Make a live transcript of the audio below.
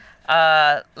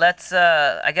Let's.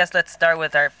 I guess let's start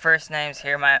with our first names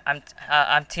here.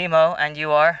 I'm Timo, and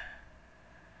you are.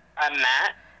 I'm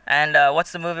Matt. And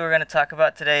what's the movie we're gonna talk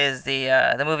about today? Is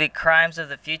the movie Crimes of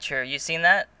the Future. You seen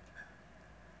that?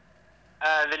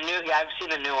 Yeah, I've seen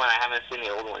the new one. I haven't seen the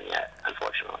old one yet,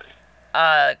 unfortunately.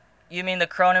 Uh, you mean the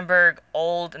Cronenberg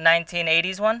old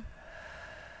 1980s one?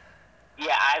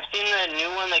 Yeah, I've seen the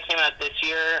new one that came out this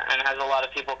year and has a lot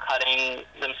of people cutting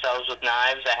themselves with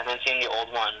knives. I haven't seen the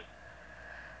old one,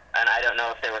 and I don't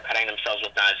know if they were cutting themselves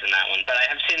with knives in that one. But I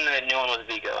have seen the new one with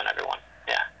Vigo and everyone.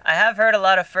 Yeah. I have heard a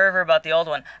lot of fervor about the old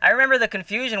one. I remember the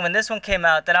confusion when this one came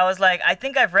out that I was like, I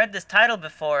think I've read this title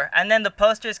before. And then the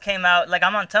posters came out, like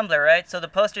I'm on Tumblr, right? So the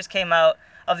posters came out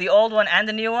of the old one and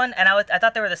the new one, and I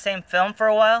thought they were the same film for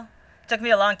a while. It took me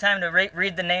a long time to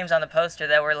read the names on the poster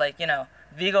that were like,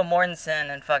 Viggo Mortensen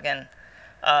and fucking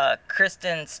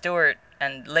Kristen Stewart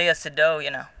and Leia Sado.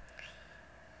 Yeah,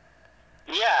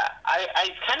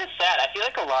 it's kind of sad. I feel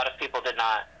like a lot of people did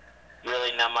not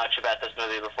really know much about this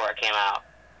movie before it came out.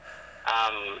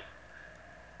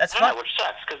 That's I don't fun. know, which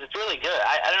sucks because it's really good.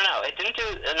 I don't know. It didn't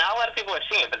do. Not a lot of people have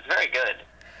seen it, but it's very good.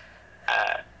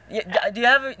 Uh, Yeah, do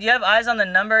you have eyes on the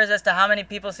numbers as to how many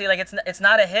people see? Like it's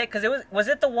not a hit because was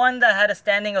it the one that had a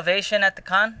standing ovation at the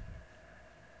con?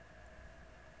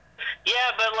 Yeah,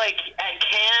 but like at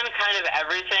Cannes, kind of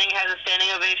everything has a standing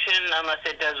ovation unless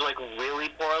it does like really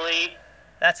poorly.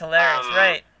 That's hilarious, Um,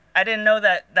 right? I didn't know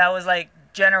that was like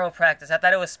general practice. I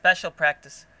thought it was special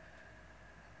practice.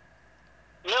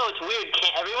 no, it's weird.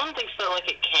 Everyone thinks that like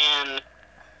at Cannes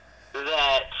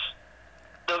that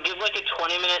they'll give like a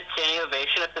 20-minute standing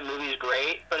ovation if the movie's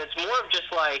great, but it's more of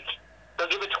just like they'll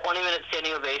give a 20-minute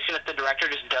standing ovation if the director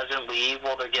just doesn't leave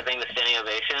while they're giving the standing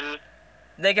ovation.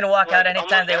 They can walk out Like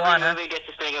anytime almost they every want, huh? movie gets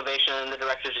a standing ovation and the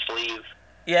director just leave.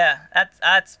 Yeah,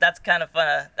 that's kind of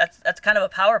fun. That's kind of a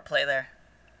power play there.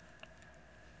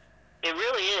 It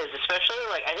really is, especially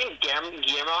like I think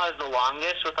Guillermo has the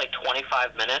longest with like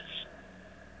 25 minutes.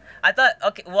 I thought,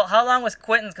 okay, well, how long was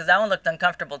Quentin's? Because that one looked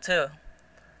uncomfortable too.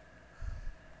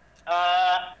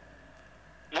 Uh,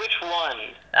 which one?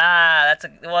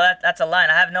 That's a line.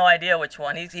 I have no idea which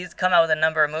one. He's come out with a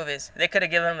number of movies. They could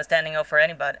have given him a standing O for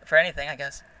anybody for anything, I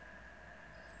guess.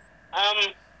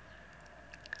 Um,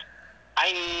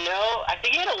 I know. I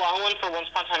think he had a long one for Once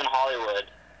Upon a Time in Hollywood.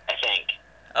 I think.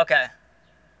 Okay.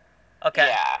 Okay.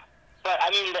 Yeah, but I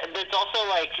mean, it's also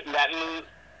like that movie.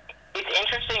 It's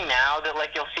interesting now that like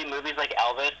you'll see movies like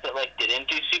Elvis that like didn't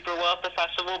do super well at the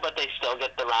festival, but they still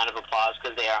get the round of applause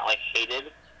because they aren't like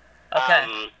hated.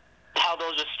 Okay. How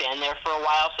they'll just stand there for a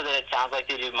while so that it sounds like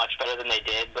they do much better than they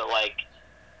did, but like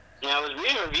I was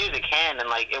reading reviews at Cannes, and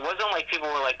like it wasn't like people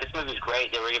were like, "This movie's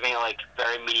great." They were giving it like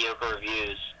very mediocre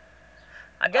reviews.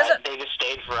 I guess They just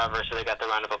stayed forever, so they got the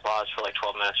round of applause for like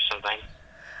 12 minutes or something.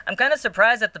 I'm kind of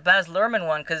surprised at the Baz Luhrmann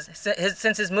one because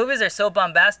since his movies are so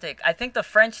bombastic, I think the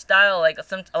French style, like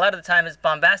a lot of the time, is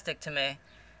bombastic to me.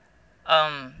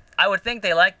 I would think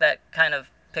they like that kind of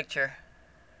picture.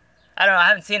 I don't know. I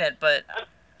haven't seen it, but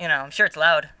I'm sure it's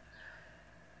loud.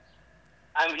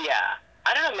 Yeah.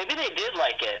 I don't know. Maybe they did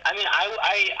like it. I mean,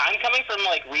 I'm coming from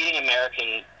like reading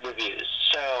American reviews,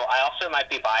 so I also might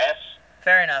be biased.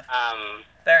 Fair enough. Um,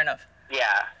 Fair enough.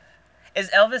 yeah. Is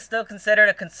Elvis still considered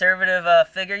a conservative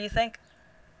figure? You think?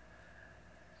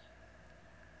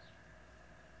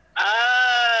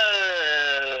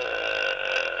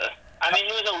 I mean,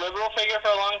 he was a liberal figure for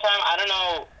a long time. I don't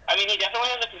know. I mean, he definitely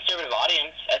has a conservative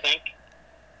audience, I think.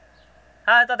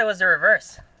 I thought it was the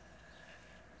reverse.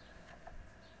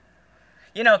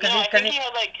 No, I think he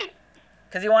had like.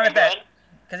 Cause he wanted Go that, ahead.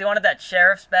 cause he wanted that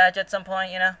sheriff's badge at some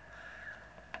point. That's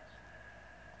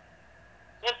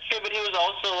true, but he was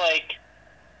also like,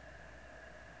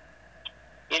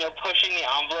 pushing the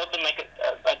envelope in like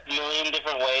a million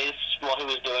different ways while he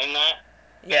was doing that.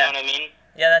 You know Yeah. what I mean?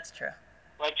 Yeah, that's true.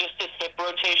 Like just his hip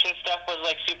rotation stuff was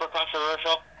like super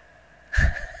controversial.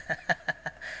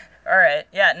 All right.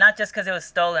 Yeah, not just because it was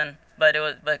stolen, but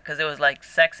because it was like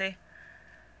sexy.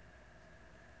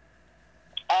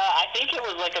 I think it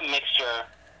was like a mixture.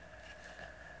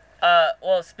 Well,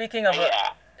 Yeah.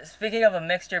 speaking of a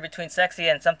mixture between sexy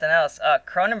and something else,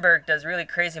 Cronenberg does really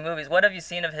crazy movies. What have you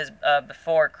seen of his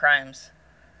before Crimes?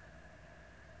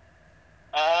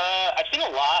 I've seen a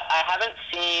lot. I haven't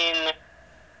seen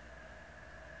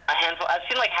a handful. I've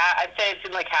seen like I'd say I've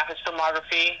seen like half his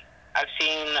filmography. I've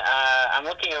seen. I'm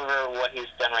looking over what he's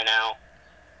done right now.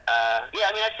 Yeah,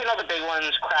 I mean I've seen all the big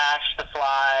ones: Crash, The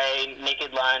Fly,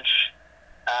 Naked Lunch,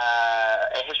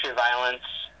 A History of Violence.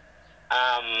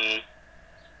 I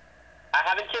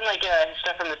haven't seen like his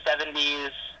stuff from the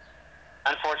 '70s.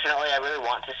 Unfortunately, I really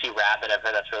want to see Rapid. I've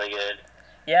heard that's really good.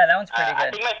 Yeah, that one's pretty I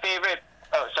good. think my favorite.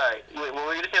 Oh, sorry. Wait, what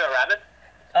were you gonna say about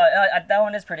Rabbit? That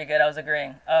one is pretty good. I was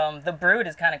agreeing. The Brood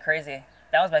is kind of crazy.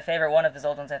 That was my favorite one of his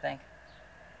old ones, I think.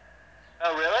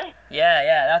 Oh, really? Yeah,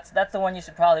 yeah, that's the one you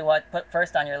should probably put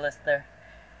first on your list there.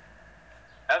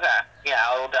 Okay. Yeah,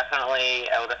 I will definitely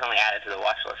add it to the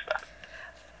watch list then.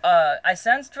 I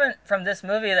sensed from this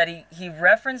movie that he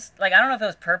referenced, like, I don't know if it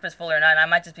was purposeful or not, and I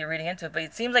might just be reading into it, but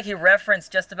it seems like he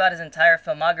referenced just about his entire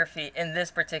filmography in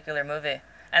this particular movie.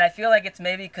 And I feel like it's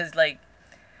maybe because, like,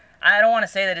 I don't want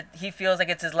to say that he feels like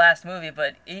it's his last movie,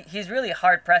 but he's really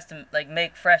hard pressed to, like,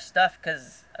 make fresh stuff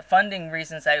because funding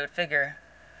reasons, I would figure.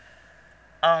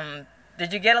 Um,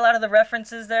 did you get a lot of the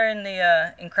references there in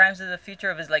the in Crimes of the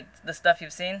Future of his, like, the stuff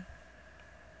you've seen,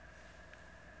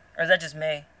 or is that just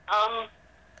me? Um,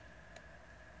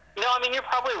 no, I mean you're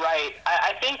probably right.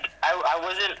 I think I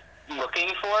wasn't looking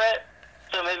for it,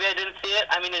 so maybe I didn't see it.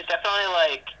 I mean, there's definitely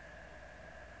like,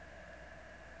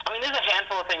 I mean, there's a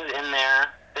handful of things in there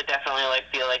that definitely like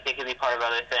feel like they could be part of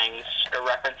other things or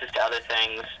references to other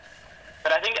things.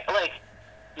 But I think like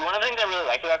one of the things I really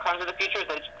like about Crimes of the Future is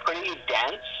that it's pretty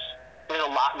dense. There's a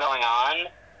lot going on.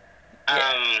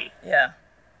 Yeah. Yeah.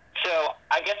 So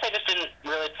I guess I just didn't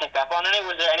really pick up on it.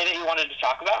 Was there any that you wanted to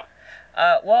talk about?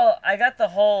 Well, I got the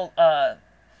whole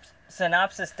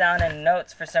synopsis down in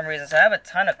notes for some reason, so I have a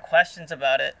ton of questions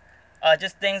about it.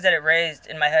 Just things that it raised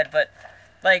in my head, but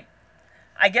like,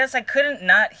 I guess I couldn't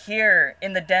not hear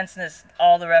in the denseness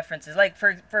all the references. Like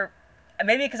for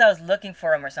maybe because I was looking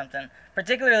for them or something.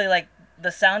 Particularly like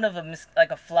the sound of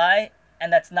like a fly,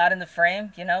 and that's not in the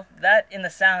frame. You know that in the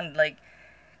sound, like,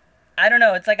 I don't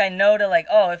know. It's like I know to, like,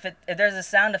 oh, if there's a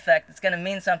sound effect, it's gonna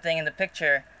mean something in the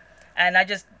picture, and I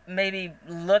just maybe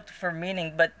looked for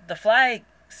meaning. But the fly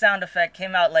sound effect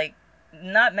came out like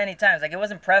not many times. Like, it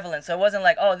wasn't prevalent, so it wasn't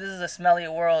like, oh, this is a smelly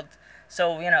world,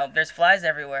 so there's flies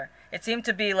everywhere. It seemed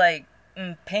to be like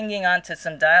pinging onto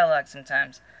some dialogue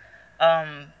sometimes.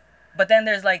 Um, but then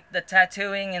there's like the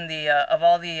tattooing and the of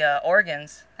all the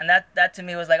organs, and that to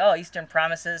me was like, oh, Eastern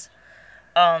Promises.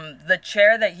 The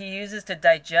chair that he uses to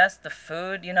digest the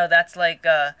food, that's like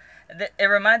it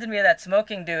reminded me of that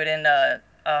smoking dude in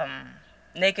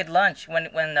Naked Lunch when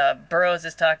Burroughs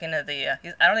is talking to the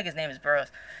I don't think his name is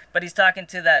Burroughs, but he's talking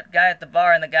to that guy at the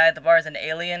bar, and the guy at the bar is an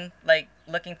alien like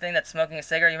looking thing that's smoking a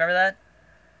cigarette. You remember that?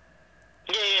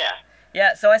 Yeah, yeah.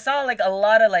 Yeah, so I saw like a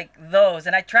lot of like those,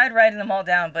 and I tried writing them all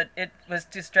down, but it was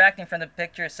distracting from the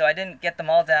pictures, so I didn't get them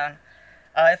all down.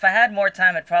 If I had more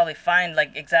time, I'd probably find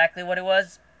like exactly what it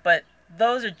was, but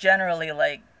those are generally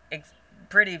like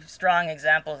pretty strong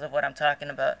examples of what I'm talking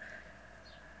about.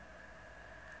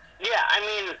 Yeah, I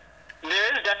mean,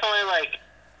 there is definitely like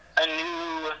a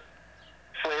new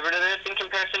flavor to this in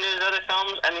comparison to his other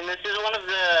films. I mean, this is one of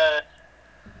the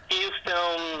few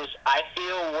films I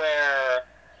feel where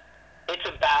it's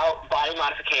about body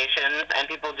modification and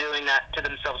people doing that to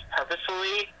themselves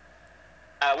purposefully,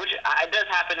 which does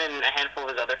happen in a handful of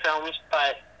his other films,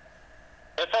 but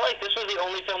it felt like this was the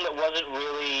only film that wasn't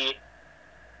really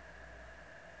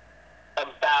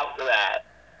about that.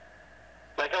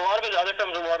 Like, a lot of his other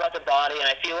films were more about the body, and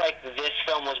I feel like this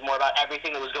film was more about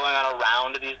everything that was going on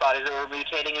around these bodies that were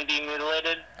mutating and being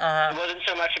mutilated. Uh huh. It wasn't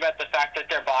so much about the fact that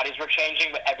their bodies were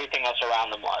changing, but everything else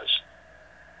around them was.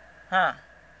 Huh.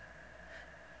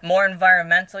 More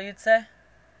environmental, you'd say?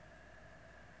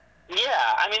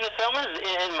 Yeah, I mean, the film is,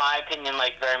 in my opinion,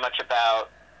 like, very much about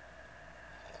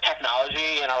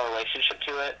technology and our relationship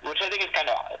to it, which I think is kind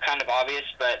of obvious,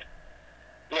 but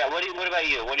yeah, what about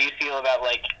you? What do you feel about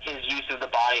like his use of the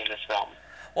body in this film?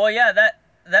 Well, yeah,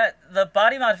 that the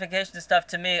body modification stuff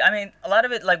to me. I mean, a lot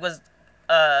of it like was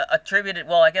attributed.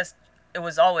 Well, I guess it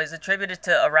was always attributed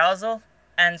to arousal,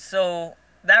 and so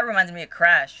that reminded me of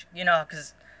Crash.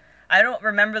 Because I don't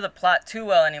remember the plot too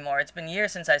well anymore. It's been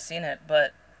years since I've seen it,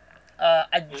 but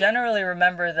I generally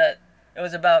remember that it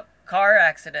was about car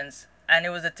accidents, and it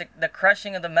was the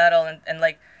crushing of the metal, and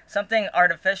like something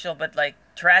artificial but like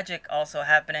tragic also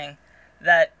happening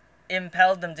that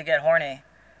impelled them to get horny.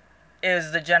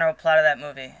 Is the general plot of that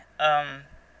movie.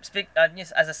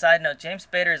 Just as a side note, James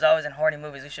Spader is always in horny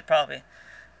movies. We should probably,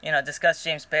 discuss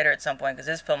James Spader at some point because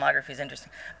his filmography is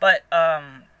interesting. But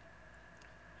Man,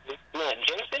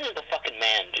 James Spader is the fucking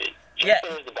man, dude. James yeah,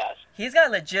 Spader is the best. he's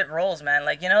got legit roles, man.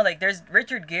 Like, like there's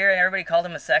Richard Gere, and everybody called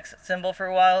him a sex symbol for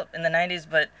a while in the '90s.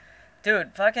 But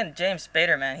dude, fucking James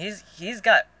Spader, man, he's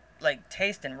got like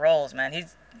taste in roles, man.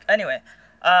 Anyway.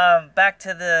 Back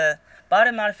to the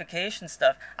body modification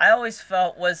stuff. I always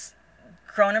felt was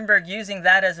Cronenberg using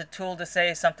that as a tool to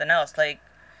say something else. Like,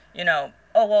 oh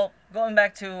well, going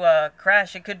back to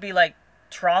Crash, it could be like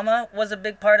trauma was a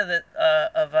big part of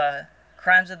the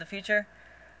Crimes of the Future.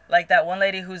 like that one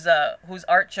lady whose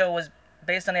art show was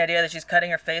based on the idea that she's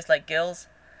cutting her face like gills.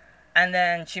 And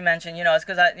then she mentioned, it's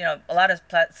because a lot of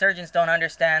surgeons don't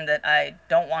understand that I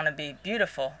don't want to be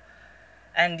beautiful,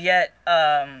 and yet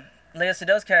Lea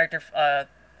Seydoux character,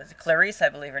 Clarice, I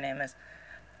believe her name is,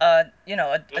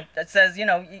 it says,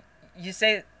 you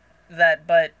say that,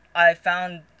 but I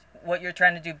found what you're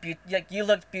trying to do, like you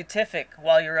looked beatific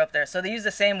while you were up there. So they use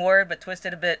the same word but twist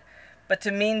it a bit, but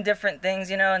to mean different things,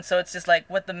 and so it's just like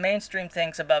what the mainstream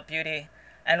thinks about beauty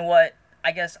and what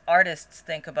I guess artists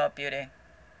think about beauty.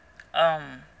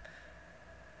 Um,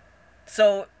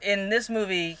 so in this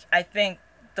movie, I think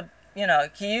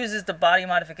he uses the body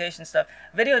modification stuff.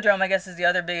 Videodrome, I guess, is the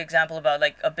other big example about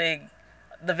like the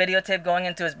videotape going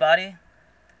into his body.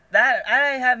 That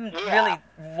I haven't really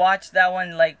watched that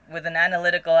one like with an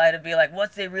analytical eye to be like,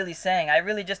 what's they really saying? I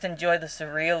really just enjoy the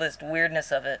surrealist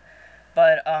weirdness of it.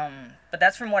 But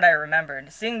that's from what I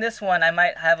remembered. Seeing this one, I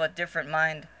might have a different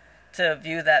mind to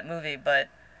view that movie, but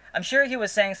I'm sure he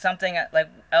was saying something like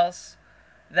else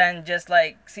than just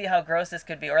like see how gross this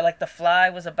could be, or like The Fly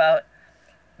was about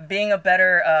being a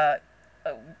better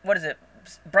what is it?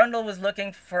 Brundle was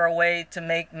looking for a way to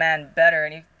make man better,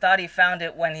 and he thought he found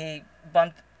it when he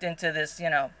bumped into this,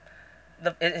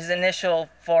 his initial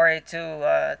foray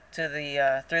to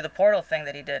the through the portal thing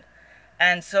that he did,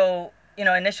 and so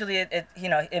initially it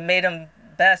made him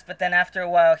best, but then after a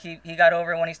while he got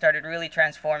over it when he started really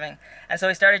transforming, and so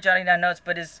he started jotting down notes.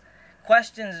 But his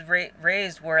questions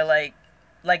raised were like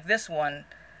this one,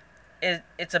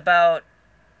 it's about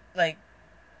like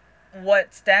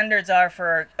what standards are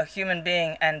for a human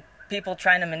being and people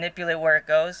trying to manipulate where it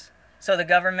goes. So the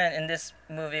government in this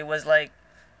movie was like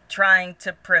trying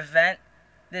to prevent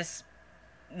this,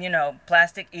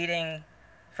 plastic eating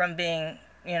from being,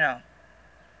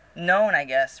 known, I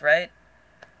guess, right?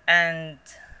 And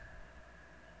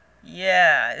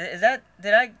yeah,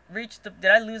 did I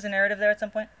lose a narrative there at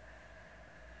some point?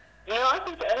 I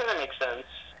think that makes sense.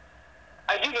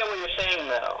 I do get what you're saying,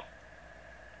 though.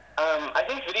 I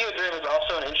think Videodrome is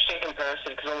also an interesting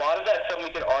comparison because a lot of that film we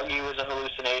could argue is a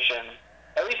hallucination.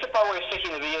 At least the part where he's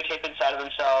sticking the videotape inside of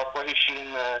himself, where he's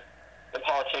shooting the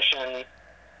politician.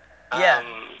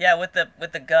 Yeah, with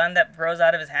the gun that grows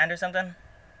out of his hand or something.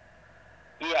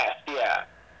 Yes, yeah.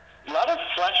 A lot of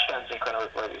flesh guns in Chrono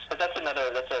Movies, but that's a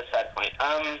side point.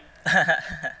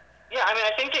 Yeah,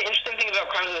 I think the interesting thing about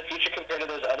Crimes of the Future compared to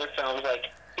those other films, like,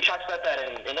 he talks about that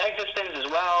in Existence as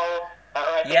well.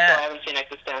 I haven't seen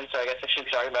Existence, so I guess I shouldn't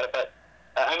be talking about it, but,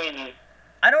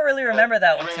 I don't really remember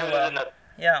that one too well.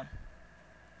 Yeah.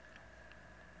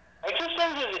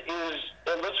 Existence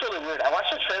it looks really weird. I watch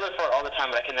the trailer for it all the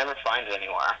time, but I can never find it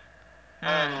anywhere.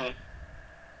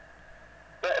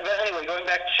 But anyway, going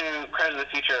back to Crimes of the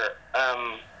Future,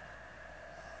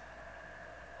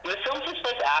 the film takes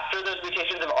place after those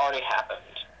mutations have already happened,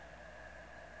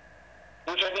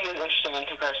 which I think is interesting in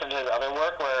comparison to his other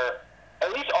work, where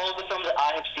at least all of the films that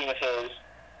I have seen of his,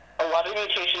 a lot of the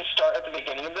mutations start at the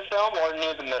beginning of the film or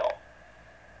near the middle.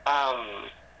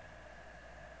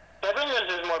 Seven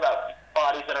is more about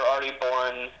bodies that are already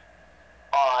born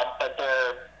odd, but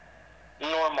they're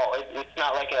normal. It's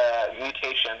not like a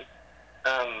mutation.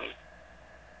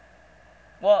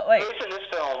 Well, wait. At least in this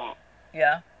film.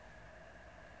 Yeah.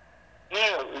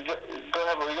 No, go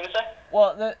ahead. What were you gonna say?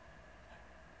 Well,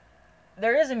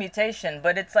 there is a mutation,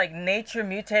 but it's like nature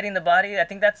mutating the body. I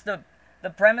think that's the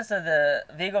premise of the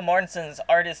Viggo Mortensen's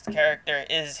artist character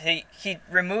is he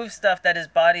removes stuff that his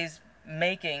body's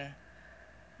making,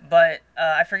 but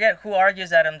I forget who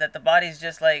argues at him that the body's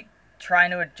just like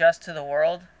trying to adjust to the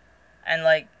world, and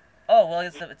like, oh well,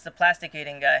 it's the plastic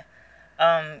eating guy.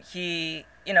 He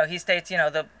states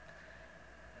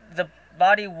the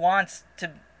body wants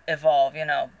to evolve,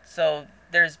 so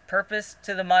there's purpose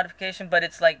to the modification, but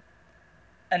it's like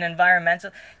an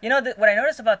environmental. What I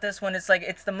noticed about this one, it's like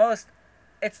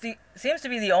seems to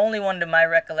be the only one to my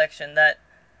recollection that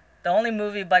the only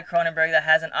movie by Cronenberg that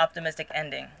has an optimistic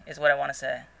ending is what I want to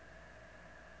say.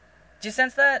 Do you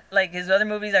sense that? Like his other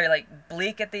movies are like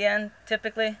bleak at the end,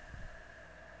 typically.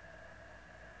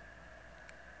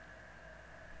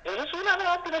 Does this one have an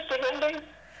optimistic ending?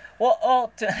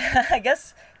 Well, I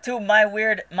guess to my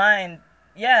weird mind,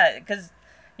 yeah, because,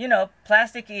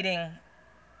 plastic eating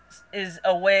is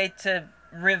a way to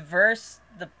reverse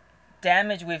the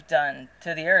damage we've done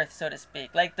to the earth, so to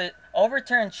speak. Like the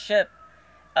overturned ship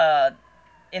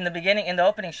in the beginning, in the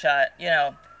opening shot,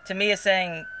 to me is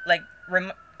saying, like,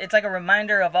 it's like a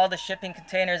reminder of all the shipping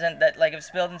containers and that, like, have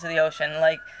spilled into the ocean,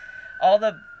 like, all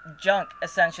the junk,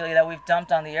 essentially, that we've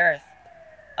dumped on the earth.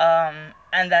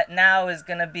 and that now is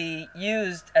going to be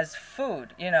used as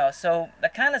food, you know. So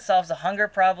that kind of solves a hunger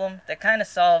problem. That kind of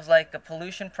solves like a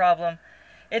pollution problem.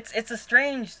 It's a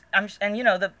strange. And you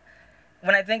know the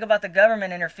when I think about the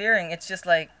government interfering, it's just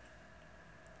like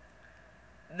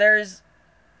there's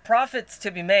profits to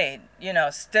be made, you know,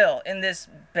 still in this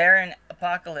barren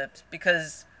apocalypse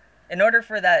because in order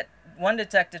for that one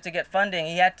detective to get funding,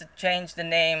 he had to change the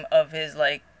name of his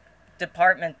like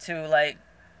department to like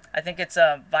I think it's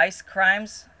Vice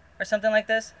Crimes or something like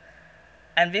this.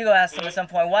 And Vigo asked him at some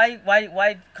point,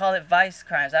 why call it Vice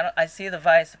Crimes? I see the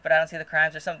Vice, but I don't see the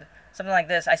crimes, or something like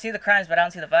this. I see the crimes, but I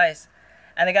don't see the Vice.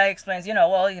 And the guy explains, you know,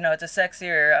 well, you know, it's a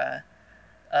sexier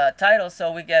title,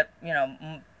 so we get, you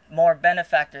know, more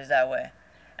benefactors that way.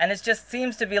 And it just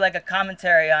seems to be like a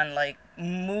commentary on like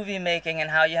movie making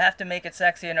and how you have to make it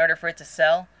sexy in order for it to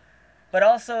sell. But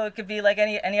also it could be like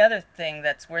any other thing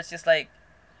that's where it's just like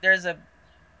there's a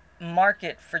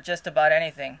market for just about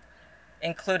anything,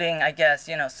 including I guess,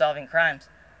 you know, solving crimes.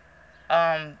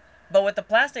 But with the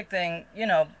plastic thing, you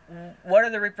know, what are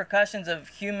the repercussions of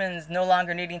humans no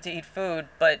longer needing to eat food,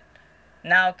 but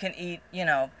now can eat, you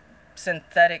know,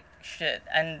 synthetic shit,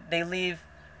 and they leave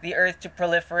the earth to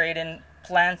proliferate in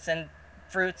plants and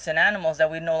fruits and animals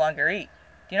that we no longer eat.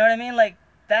 Do you know what I mean? Like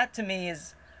that to me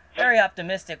is very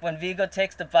optimistic when Vigo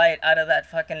takes the bite out of that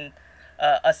fucking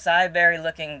acai berry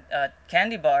looking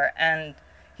candy bar and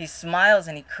he smiles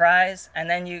and he cries, and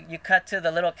then you cut to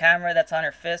the little camera that's on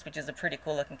her fist, which is a pretty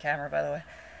cool looking camera by the way.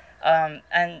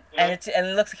 And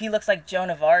it looks he looks like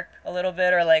Joan of Arc a little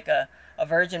bit, or like a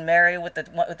Virgin Mary with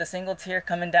the single tear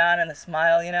coming down and the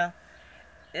smile, you know.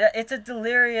 It's a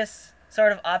delirious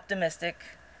sort of optimistic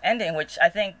ending, which I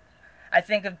think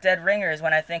of Dead Ringers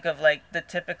when I think of like the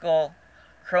typical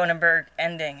Cronenberg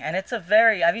ending, and it's a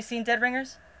very. Have you seen Dead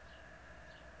Ringers?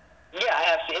 Yeah, I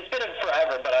have seen. It's been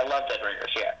forever, but I love Dead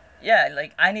Ringers. Yeah. Yeah,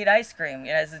 like I need ice cream.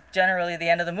 You know, it's generally the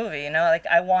end of the movie. You know, like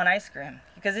I want ice cream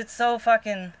because it's so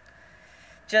fucking.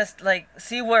 Just like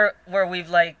see where we've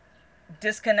like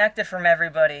disconnected from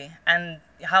everybody and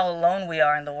how alone we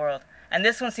are in the world. And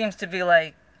this one seems to be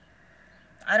like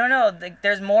I don't know.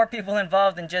 There's more people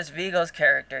involved than just Vigo's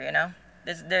character. You know,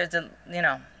 there's a you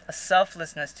know a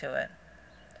selflessness to it.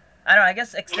 I don't know. I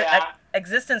guess Yeah.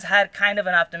 Existence had kind of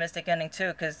an optimistic ending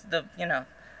too, because the you know,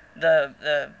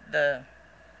 the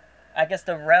I guess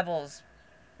the rebels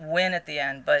win at the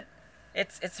end, but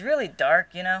it's really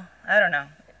dark. You know, I don't know.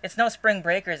 It's no Spring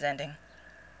Breakers ending.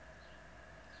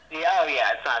 Yeah. Oh, yeah.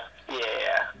 It's not. Yeah.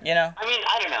 Yeah. You know. I mean,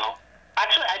 I don't know.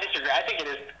 Actually, I disagree. I think it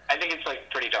is. I think it's like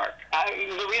pretty dark.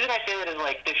 The reason I say that is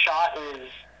like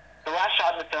the last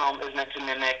shot of the film is meant to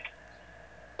mimic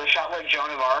the shot where Joan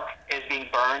of Arc is being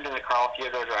burned in the Carl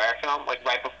Theodor Dreyer film, like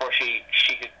right before she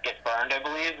gets burned, I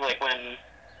believe, like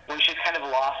when she's kind of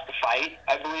lost the fight,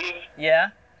 I believe. Yeah.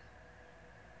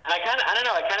 And I don't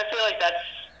know, I kind of feel like that's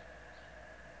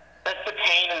the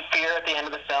pain and fear at the end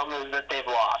of the film is that they've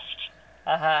lost.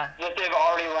 Uh-huh. That they've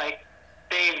already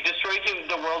they've destroyed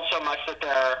the world so much that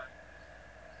they're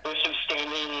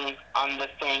sustaining on the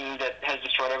thing that has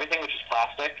destroyed everything, which is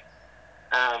plastic.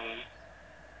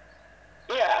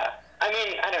 Yeah, I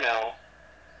mean, I don't know.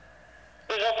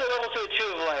 There's also a level to it,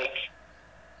 too, of, like,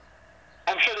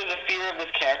 I'm sure there's a fear of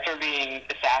this character being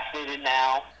assassinated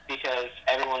now because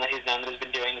everyone that he's known that has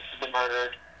been doing this has been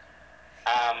murdered.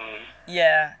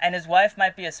 Yeah, and his wife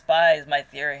might be a spy, is my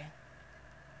theory.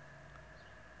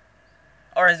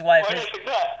 Or his wife Why do is... you think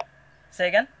that? Say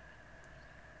again?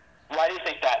 Why do you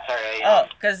think that? Sorry. Oh,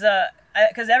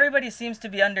 because everybody seems to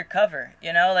be undercover,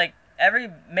 you know? Like,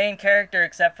 every main character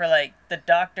except for, like, the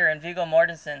doctor and Viggo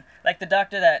Mortensen. Like, the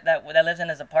doctor that lives in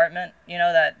his apartment, you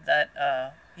know,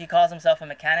 that he calls himself a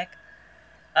mechanic.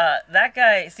 That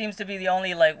guy seems to be the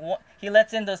only, like, he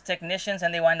lets in those technicians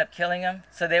and they wind up killing him,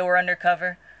 so they were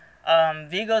undercover.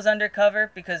 Viggo's undercover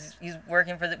because he's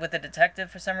working with the detective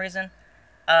for some reason.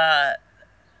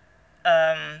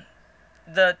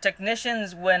 The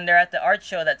technicians, when they're at the art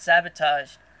show that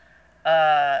sabotaged,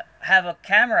 have a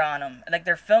camera on them, like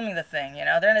they're filming the thing. You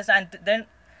know,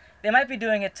 they might be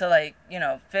doing it to like you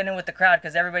know fit in with the crowd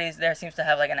because everybody's there seems to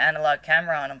have like an analog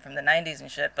camera on them from the '90s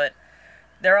and shit. But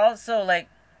they're also like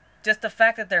just the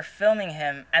fact that they're filming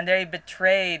him and they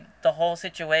betrayed the whole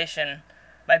situation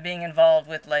by being involved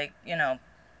with like you know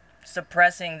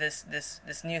suppressing this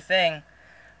new thing.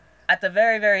 At the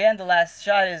very, very end, the last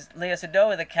shot is Lea Seydoux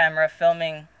with a camera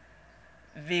filming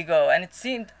Viggo, and it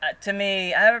seemed to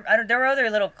me, there were other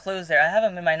little clues there. I have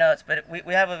them in my notes, but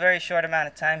we have a very short amount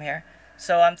of time here.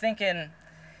 So I'm thinking,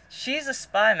 she's a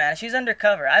spy, man. She's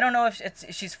undercover. I don't know if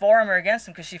she's for him or against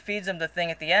him because she feeds him the thing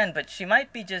at the end, but that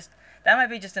might be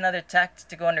just another tact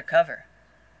to go undercover.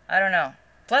 I don't know.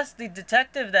 Plus, the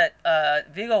detective that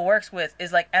Vigo works with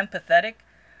is like empathetic.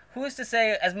 Who's to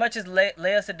say? As much as Lea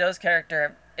Seydoux'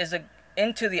 character is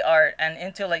into the art and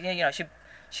into like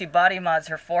she body mods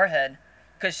her forehead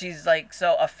because she's like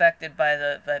so affected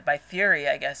by by theory,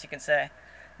 I guess you can say.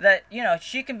 That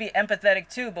she can be empathetic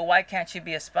too, but why can't she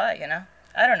be a spy?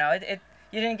 I don't know. It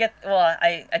you didn't get well.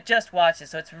 I just watched it,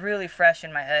 so it's really fresh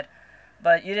in my head.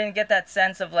 But you didn't get that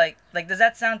sense of like does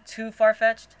that sound too far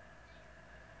fetched?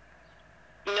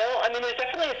 No, I mean there's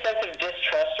definitely a sense of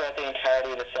distrust throughout the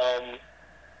entirety of the film.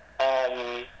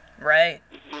 Um, Right.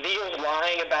 Vigo's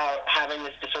lying about having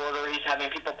this disorder. He's having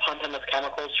people pump him with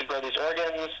chemicals to grow these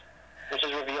organs, which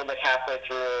is revealed like halfway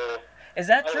through. Is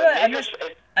that true? I missed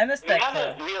If you that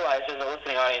haven't clue. realized as a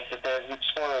listening audience that there's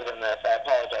spoilers in this, I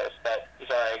apologize. But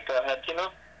sorry, go ahead,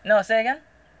 Timo. No, say again.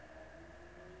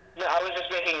 No, I was just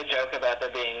making a joke about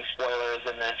there being spoilers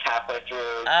in this halfway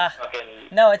through. Fucking.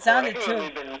 No, it sounded too.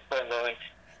 We've been spoiling.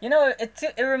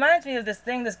 It reminds me of this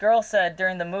thing this girl said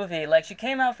during the movie. Like she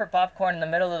came out for popcorn in the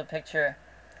middle of the picture,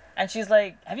 and she's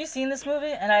like, "Have you seen this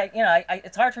movie?" And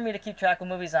it's hard for me to keep track of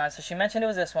movies on, so she mentioned it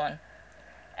was this one,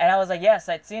 and I was like, "Yes,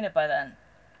 I'd seen it by then,"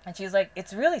 and she's like,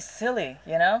 "It's really silly,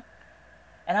 and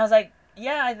I was like,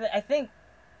 "Yeah, I think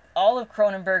all of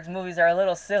Cronenberg's movies are a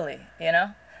little silly.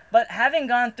 But having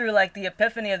gone through like the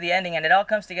epiphany of the ending and it all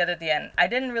comes together at the end, I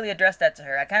didn't really address that to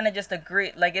her. I kind of just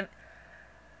agreed. Like, a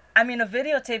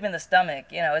videotape in the stomach,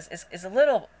 is a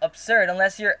little absurd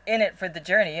unless you're in it for the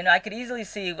journey. I could easily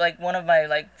see like one of my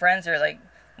like friends or like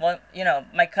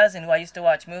my cousin who I used to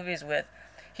watch movies with.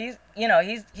 He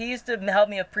used to help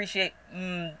me appreciate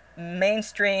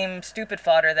mainstream stupid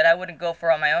fodder that I wouldn't go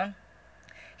for on my own.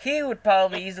 He would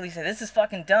probably easily say, "This is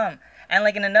fucking dumb," and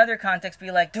like in another context, be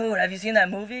like, "Dude, have you seen that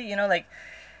movie?" Like,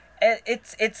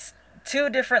 it's two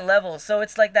different levels. So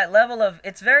it's like that level of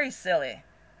it's very silly,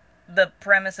 the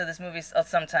premise of this movie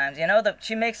sometimes.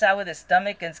 She makes out with his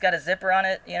stomach and it's got a zipper on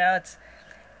it.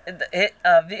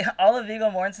 All of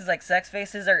Viggo Mortensen's like sex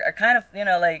faces are kind of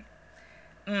like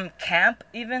camp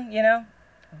even.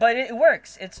 But it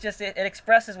works. It's just it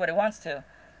expresses what it wants to.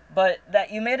 But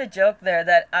that you made a joke there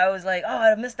that I was like, oh,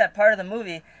 I missed that part of the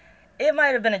movie. It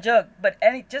might have been a joke, but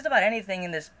just about anything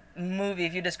in this movie,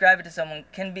 if you describe it to someone,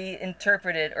 can be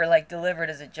interpreted or like delivered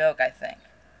as a joke, I think.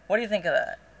 What do you think of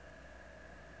that?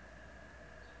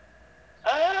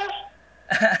 I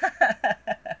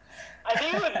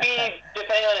think it would be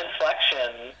depending on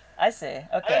inflection. I see.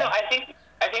 Okay. I don't know.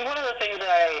 I think one of the things that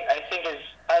I think is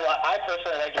I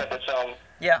personally like about this film.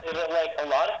 Yeah. Is that like a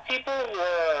lot of people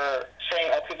were saying,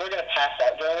 oh, people are gonna pass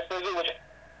out during this movie, which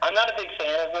I'm not a big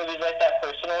fan of movies like that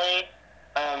personally.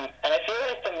 And I feel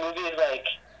like the movie is like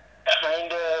kind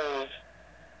of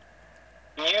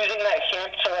using that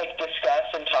camp to like discuss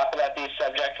and talk about these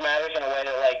subject matters in a way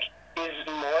that like is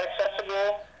more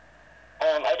accessible.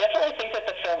 I definitely think that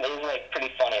the film is like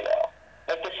pretty funny though.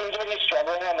 Like the scenes where he's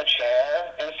struggling on the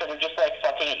chair instead of just like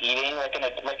fucking eating, like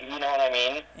you know what I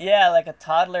mean? Yeah, like a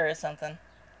toddler or something.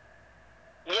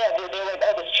 Yeah, they're like,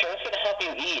 oh, this chair's gonna help you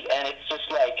eat, and it's just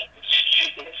like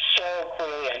it's so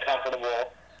clearly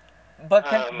uncomfortable. But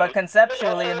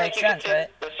conceptually it makes sense, right?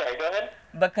 Sorry, go ahead.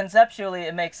 But conceptually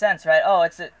it makes sense, right? Oh,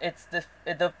 it's the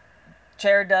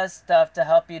chair does stuff to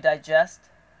help you digest,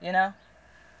 Yeah,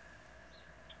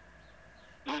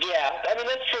 I mean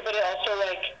that's true, but it also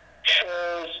like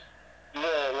shows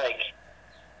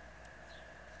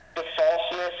the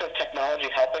falseness of technology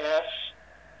helping us.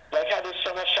 Like how there's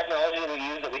so much technology that we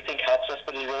use that we think helps us,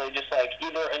 but is really just like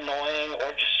either annoying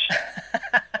or just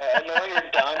annoying or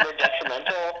dumb or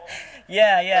detrimental.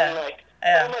 Yeah. And like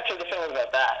so much of the film is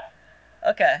about that.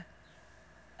 Okay.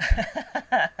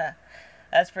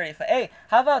 That's pretty fun. Hey,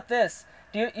 how about this?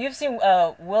 You've seen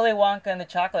Willy Wonka and the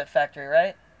Chocolate Factory,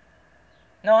 right?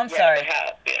 No, I'm sorry. I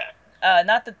have, yeah.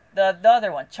 Not the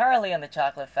other one, Charlie and the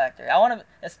Chocolate Factory. I want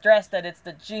to stress that it's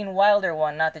the Gene Wilder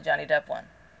one, not the Johnny Depp one.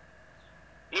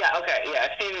 Yeah, okay, yeah.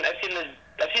 I've seen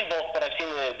both, but I've seen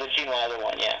the Gene Wilder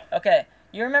one, yeah. Okay.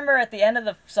 You remember at the end of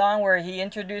the song where he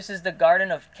introduces the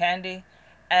garden of candy,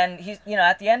 and he's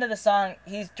at the end of the song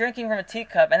he's drinking from a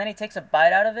teacup and then he takes a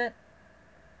bite out of it?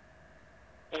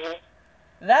 Mhm.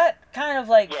 That kind of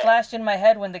like flashed in my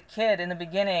head when the kid in the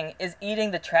beginning is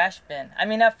eating the trash bin. I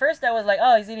mean, at first I was like,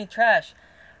 oh, he's eating trash.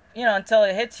 Until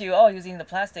it hits you, oh, he was eating the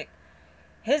plastic.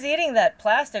 His eating that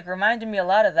plastic reminded me a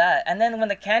lot of that. And then when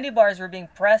the candy bars were being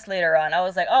pressed later on, I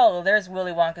was like, oh, well, there's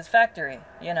Willy Wonka's factory,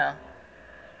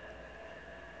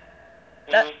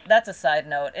 That's a side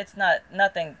note. It's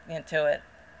nothing into it.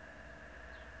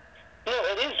 No,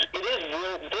 it is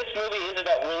real. This movie is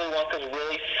about Willy Wonka's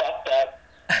really fucked up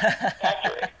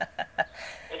factory.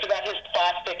 It's about his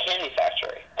plastic candy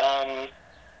factory.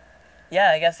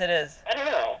 Yeah, I guess it is. I don't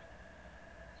know.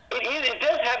 It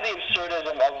does have the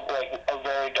absurdism of like a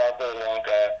very dark Willy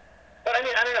Wonka, but I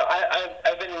mean I don't know.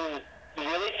 I've been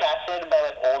really fascinated by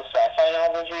like old sci-fi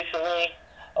novels recently,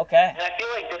 Okay. and I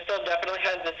feel like this still definitely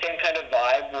has the same kind of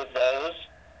vibe with those.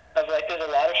 Of like there's a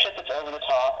lot of shit that's over the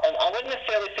top, and I wouldn't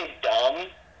necessarily say dumb,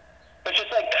 but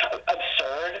just like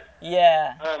absurd.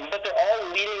 Yeah. But they're all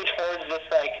leading towards this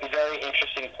like very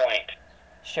interesting point.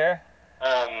 Sure.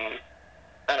 I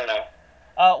don't know.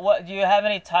 What do you have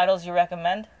any titles you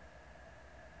recommend?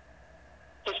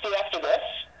 Just be after this,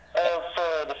 or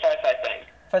for the sci-fi thing?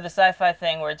 For the sci-fi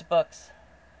thing where it's books.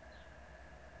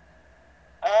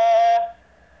 I've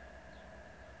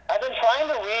been trying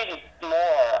to read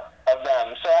more of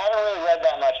them, so I haven't really read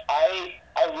that much. I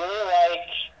really like.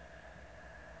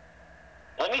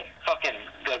 Let me fucking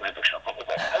go to my bookshelf real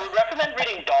quick. I would recommend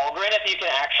reading Dahlgren if you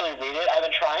can actually read it. I've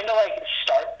been trying to like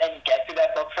start and get through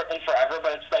that book in forever,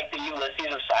 but it's like the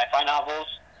Ulysses of sci-fi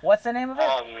novels. What's the name of it?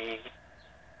 Dahlgren,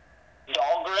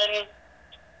 Dhalgren.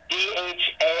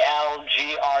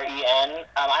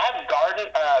 I have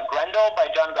Grendel by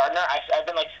John Gardner. I've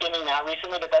been like skimming that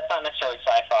recently, but that's not necessarily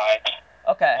sci-fi.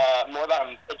 Okay.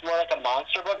 It's more like a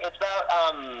monster book. It's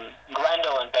about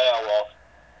Grendel and Beowulf.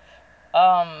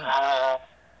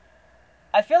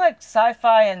 I feel like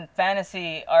sci-fi and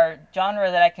fantasy are genre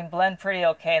that I can blend pretty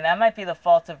okay, and that might be the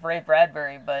fault of Ray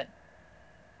Bradbury, but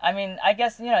I mean, I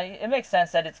guess, it makes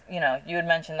sense that it's, you would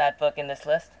mention that book in this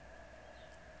list.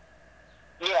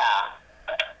 Yeah.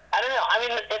 I don't know. I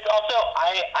mean, it's also,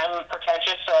 I'm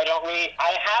pretentious, so I don't read.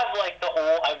 I have, like,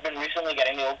 I've been recently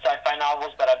getting the old sci-fi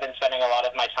novels, but I've been spending a lot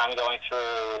of my time going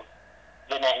through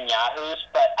the Netanyahus.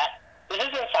 But this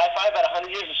isn't sci-fi, but 100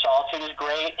 Years of Solitude is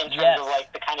great in terms of, like,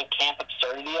 the kind of camp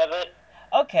absurdity of it.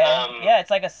 Okay. Yeah,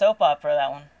 it's like a soap opera, that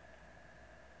one.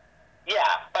 Yeah,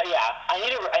 but yeah, I need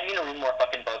to read more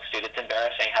fucking books, dude. It's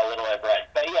embarrassing how little I've read.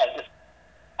 But yeah,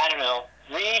 I don't know.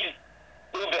 Read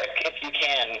Ubik if you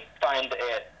can find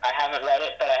it. I haven't read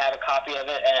it, but I have a copy of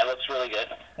it, and it looks really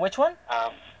good. Which one?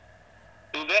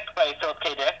 Ubik by Philip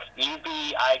K. Dick.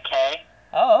 Ubik.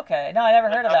 Oh, okay. No, I never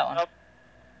heard of that one.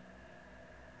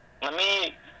 Let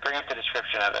me bring up the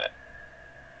description of it.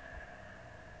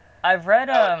 I've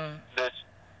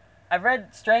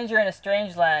read Stranger in a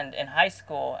Strange Land in high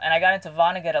school, and I got into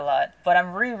Vonnegut a lot, but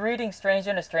I'm rereading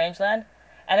Stranger in a Strange Land,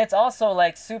 and it's also,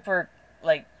 like, super,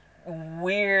 like,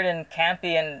 weird and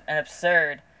campy and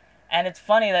absurd, and it's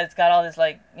funny that it's got all this,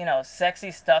 like,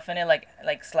 sexy stuff in it, like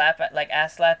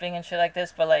ass slapping and shit like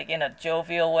this, but, like, in a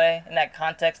jovial way, in that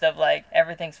context of, like,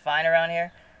 everything's fine around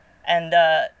here, and,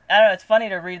 I don't know, it's funny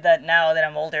to read that now that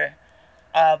I'm older,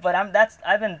 but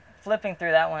I've been flipping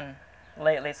through that one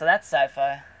lately, so that's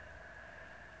sci-fi.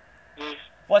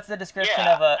 What's the description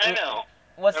of a... I know.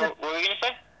 What were you going to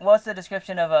say? What's the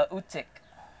description of a Utik?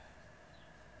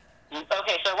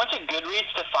 Okay, so I went to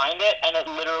Goodreads to find it, and it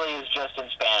literally is just in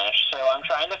Spanish. So I'm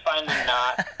trying to find the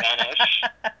not Spanish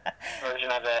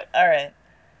version of it. All right.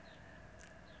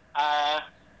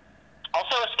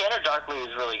 Also, A Scanner Darkly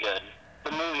is really good.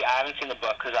 The movie, I haven't seen the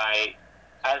book, because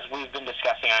as we've been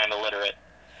discussing, I am illiterate.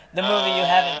 The movie, you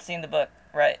haven't seen the book,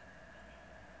 right.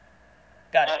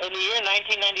 Got it. In the year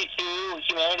 1992,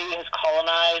 humanity has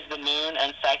colonized the moon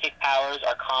and psychic powers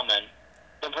are common.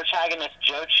 The protagonist,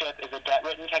 Joe Chip, is a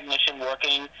debt-ridden technician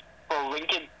working for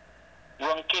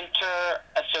Runkinter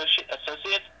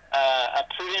Associates, a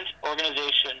prudence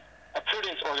organization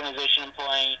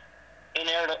employing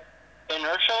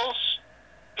inertials,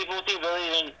 people with the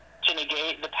ability to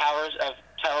negate the powers of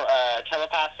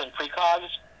telepaths and precogs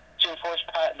to enforce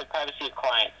the privacy of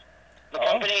clients. The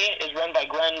company is run by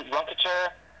Glenn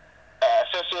Runketer,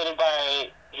 associated by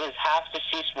his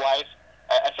half-deceased wife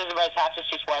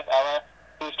Ella,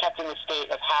 who is kept in the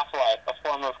state of half-life, a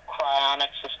form of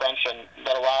cryonic suspension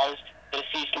that allows the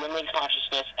deceased limited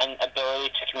consciousness and ability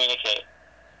to communicate.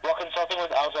 While consulting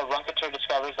with Elsa, Runketer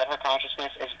discovers that her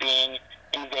consciousness is being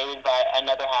invaded by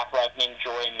another half-life named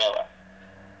Joy Miller.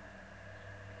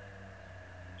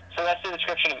 So that's the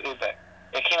description of Ubik.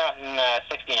 It came out in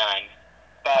 '69,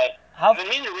 but I've been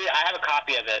meaning to read it. I have a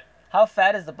copy of it. How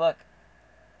fat is the book?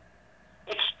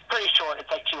 It's pretty short. It's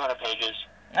like 200 pages.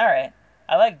 All right.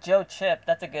 I like Joe Chip.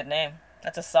 That's a good name.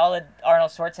 That's a solid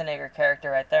Arnold Schwarzenegger character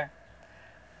right there.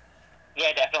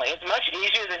 Yeah, definitely. It's much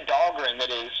easier than Dahlgren that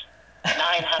is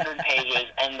 900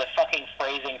 pages, and the fucking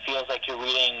phrasing feels like you're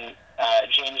reading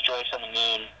James Joyce on the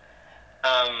moon.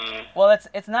 Well,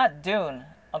 it's not Dune.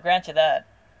 I'll grant you that.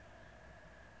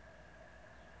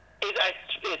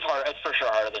 It's hard. It's for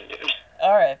sure harder than Dune.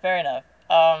 All right, fair enough.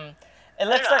 It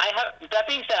looks like... that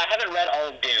being said, I haven't read all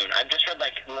of Dune. I've just read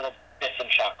like little bits and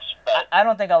chunks. But I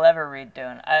don't think I'll ever read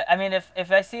Dune. I mean,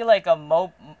 if I see like a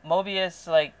Mobius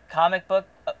like comic book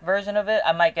version of it,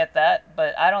 I might get that.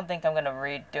 But I don't think I'm gonna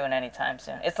read Dune anytime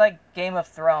soon. It's like Game of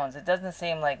Thrones. It doesn't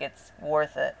seem like it's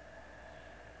worth it.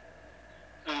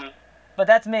 mm, But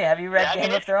that's me. Have you read yeah, I mean,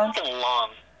 Game of it's Thrones? fucking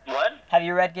long. What? Have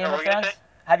you read Game What of were you gonna Thrones? say?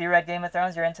 Have you read Game of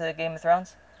Thrones? You're into the Game of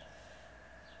Thrones?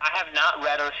 I have not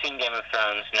read or seen Game of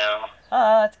Thrones. No.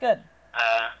 Oh, that's good.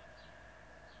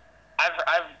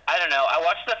 I don't know. I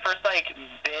watched the first like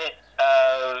bit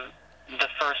of the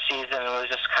first season and was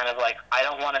just kind of like, I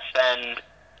don't want to spend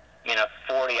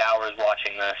 40 hours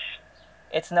watching this.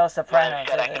 It's no When Sopranos,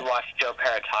 instead I is could it? watch Joe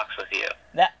Pera talks with you.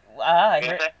 That I You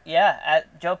hear, okay? yeah.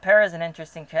 Joe Pera is an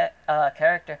interesting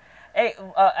character. Hey,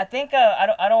 I think I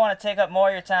don't want to take up more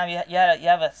of your time. You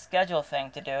have a schedule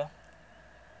thing to do.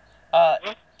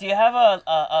 Hmm? Do you have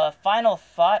a final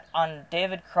thought on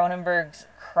David Cronenberg's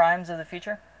Crimes of the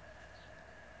Future?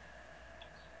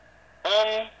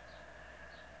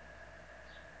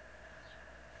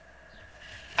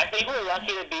 I think we're lucky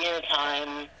to be in a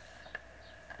time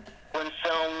when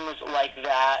films like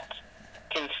that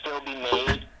can still be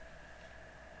made.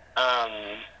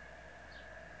 A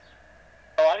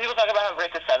lot of people talk about how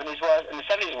great the 70s was, and the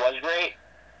 70s was great,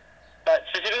 but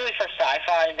specifically for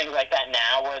sci-fi and things like that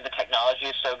now, where the technology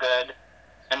is so good,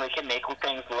 and we can make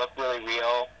things look really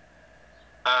real,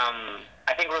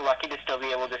 I think we're lucky to still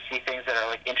be able to see things that are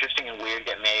like interesting and weird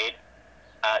get made,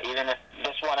 even if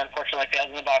this one unfortunately failed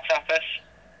in the box office.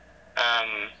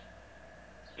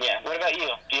 Yeah. What about you?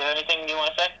 Do you have anything you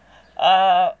want to say?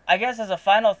 I guess as a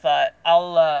final thought,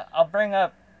 I'll bring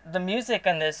up the music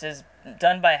on this is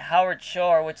done by Howard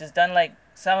Shore, which has done like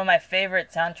some of my favorite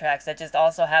soundtracks that just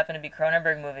also happen to be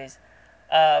Cronenberg movies.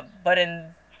 But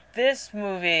in this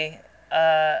movie,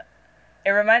 it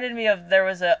reminded me of there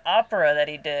was an opera that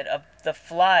he did of The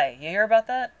Fly. You hear about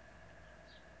that?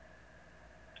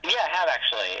 Yeah, I have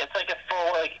actually. It's like a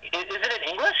full like. Is it in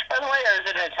English, by the way, or is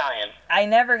it in Italian? I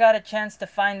never got a chance to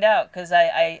find out because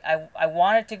I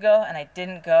wanted to go and I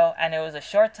didn't go, and it was a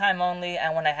short time only,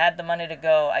 and when I had the money to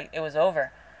go, it was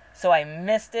over. So I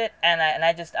missed it, and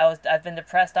I've been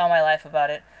depressed all my life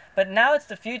about it. But now it's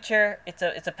the future. It's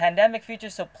a pandemic future,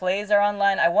 so plays are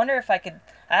online. I wonder if I could.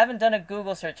 I haven't done a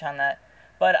Google search on that,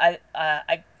 but I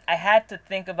had to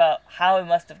think about how it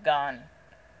must have gone.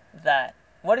 That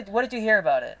what did you hear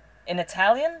about it in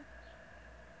Italian?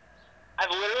 I've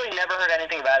literally never heard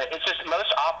anything about it. It's just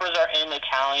most operas are in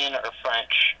Italian or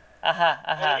French. Aha,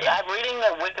 And aha. I'm reading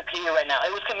the Wikipedia right now.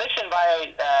 It was commissioned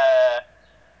by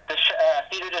the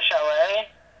Theatre de Chalet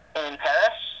in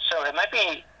Paris, so it might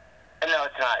be. No,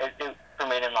 it's not. It's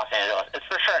premiered in Los Angeles. It's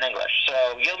for sure in English,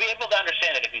 so you'll be able to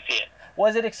understand it if you see it.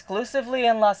 Was it exclusively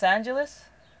in Los Angeles?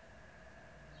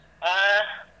 Uh,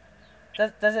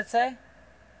 Does it say?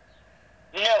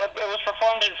 no, it was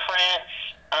performed in France.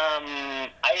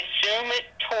 I assume it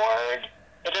toured.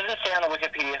 It doesn't say on the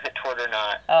Wikipedia if it toured or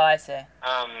not. Oh, I see.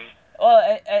 Um,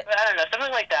 Well, but I don't know.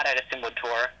 Something like that, I'd assume would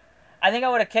tour. I think I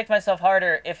would have kicked myself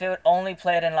harder if it would only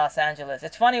played in Los Angeles.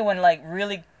 It's funny when like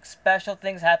really special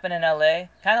things happen in LA.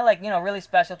 Kind of like, really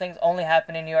special things only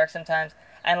happen in New York sometimes.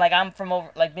 And like I'm from over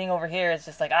like being over here it's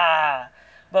just like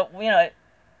but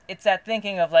it's that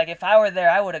thinking of like if I were there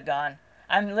I would have gone.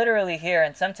 I'm literally here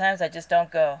and sometimes I just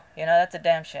don't go. That's a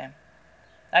damn shame.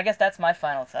 I guess that's my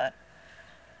final thought.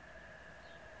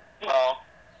 Well,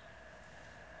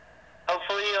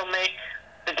 hopefully you'll make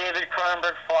the David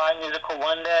Cronenberg Fly musical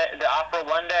one day, the opera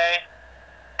one day,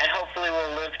 and hopefully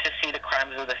we'll live to see the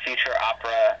Crimes of the Future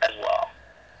opera as well.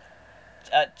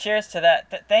 Cheers to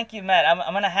that. Thank you, Matt.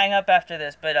 I'm gonna hang up after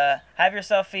this, but have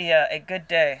yourself a good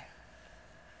day.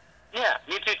 Yeah,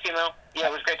 you too, Timo. Yeah,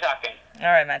 it was great talking.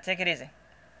 All right, man. Take it easy.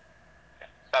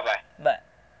 Bye-bye. Bye.